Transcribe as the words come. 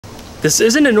This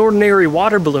isn't an ordinary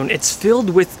water balloon, it's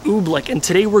filled with Oobleck, and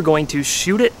today we're going to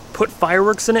shoot it, put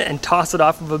fireworks in it, and toss it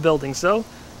off of a building. So,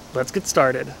 let's get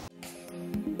started.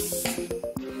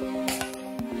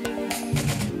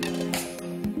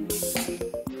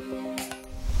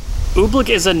 Oobleck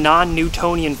is a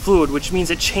non-Newtonian fluid, which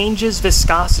means it changes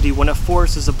viscosity when a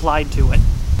force is applied to it.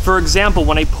 For example,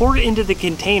 when I pour it into the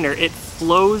container, it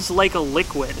flows like a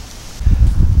liquid.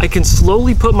 I can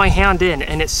slowly put my hand in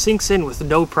and it sinks in with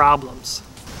no problems.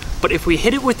 But if we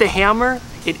hit it with the hammer,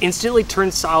 it instantly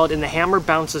turns solid and the hammer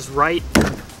bounces right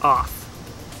off.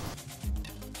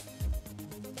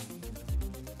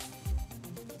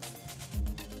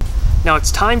 Now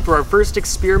it's time for our first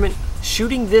experiment,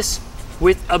 shooting this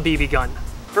with a BB gun.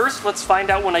 First, let's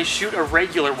find out when I shoot a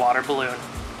regular water balloon.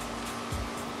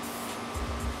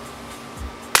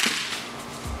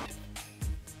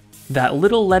 That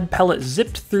little lead pellet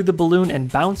zipped through the balloon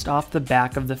and bounced off the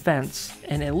back of the fence.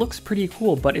 And it looks pretty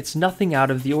cool, but it's nothing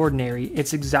out of the ordinary.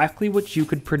 It's exactly what you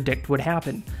could predict would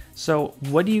happen. So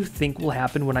what do you think will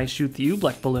happen when I shoot the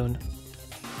Oobleck balloon?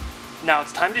 Now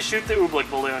it's time to shoot the Oobleck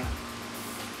balloon.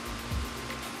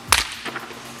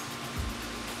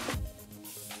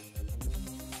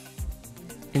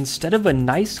 Instead of a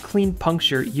nice clean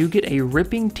puncture, you get a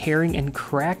ripping, tearing, and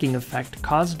cracking effect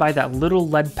caused by that little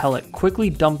lead pellet quickly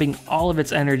dumping all of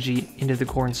its energy into the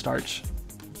cornstarch.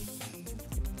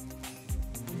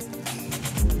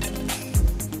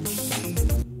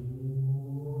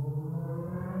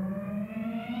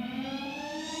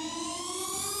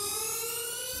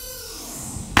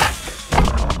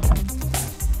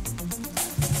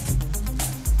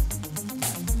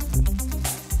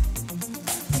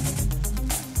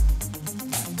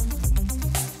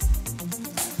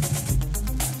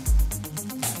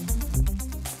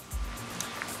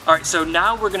 Alright, so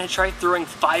now we're going to try throwing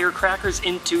firecrackers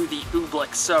into the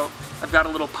Oobleck. So I've got a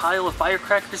little pile of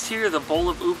firecrackers here, the bowl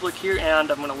of Oobleck here,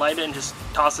 and I'm going to light it and just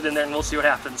toss it in there and we'll see what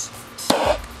happens.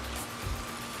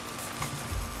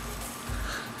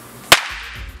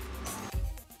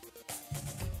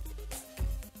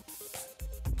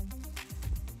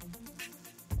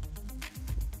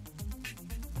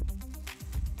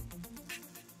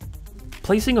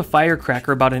 Placing a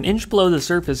firecracker about an inch below the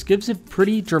surface gives a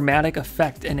pretty dramatic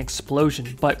effect and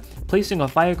explosion, but placing a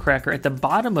firecracker at the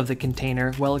bottom of the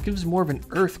container, well, it gives more of an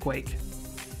earthquake.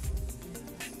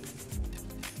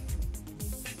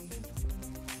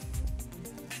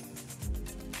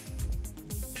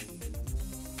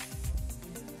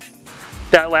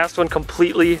 That last one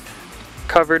completely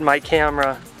covered my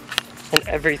camera and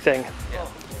everything.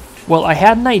 Well, I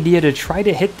had an idea to try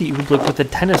to hit the Oobleck with a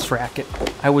tennis racket.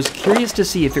 I was curious to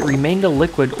see if it remained a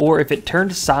liquid or if it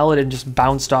turned solid and just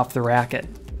bounced off the racket.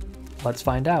 Let's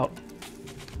find out.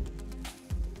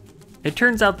 It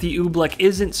turns out the Oobleck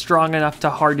isn't strong enough to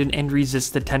harden and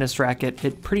resist the tennis racket.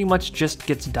 It pretty much just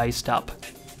gets diced up.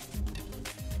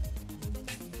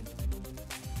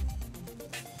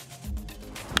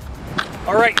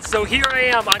 Alright, so here I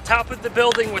am on top of the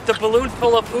building with the balloon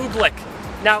full of Oobleck.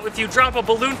 Now, if you drop a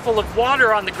balloon full of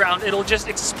water on the ground, it'll just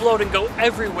explode and go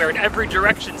everywhere in every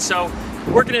direction. So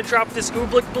we're gonna drop this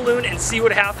Oobleck balloon and see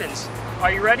what happens.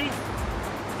 Are you ready?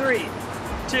 3,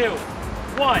 2,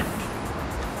 1.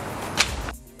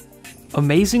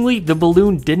 Amazingly, the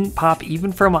balloon didn't pop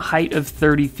even from a height of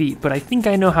 30 feet, but I think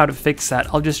I know how to fix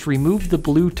that. I'll just remove the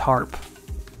blue tarp.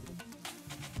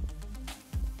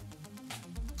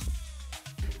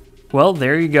 Well,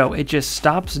 there you go. It just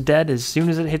stops dead as soon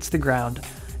as it hits the ground,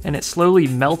 and it slowly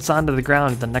melts onto the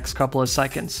ground in the next couple of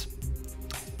seconds.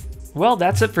 Well,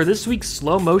 that's it for this week's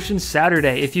Slow Motion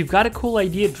Saturday. If you've got a cool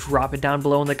idea, drop it down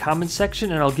below in the comments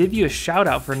section, and I'll give you a shout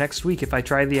out for next week if I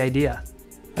try the idea.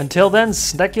 Until then,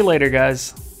 snack you later,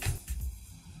 guys.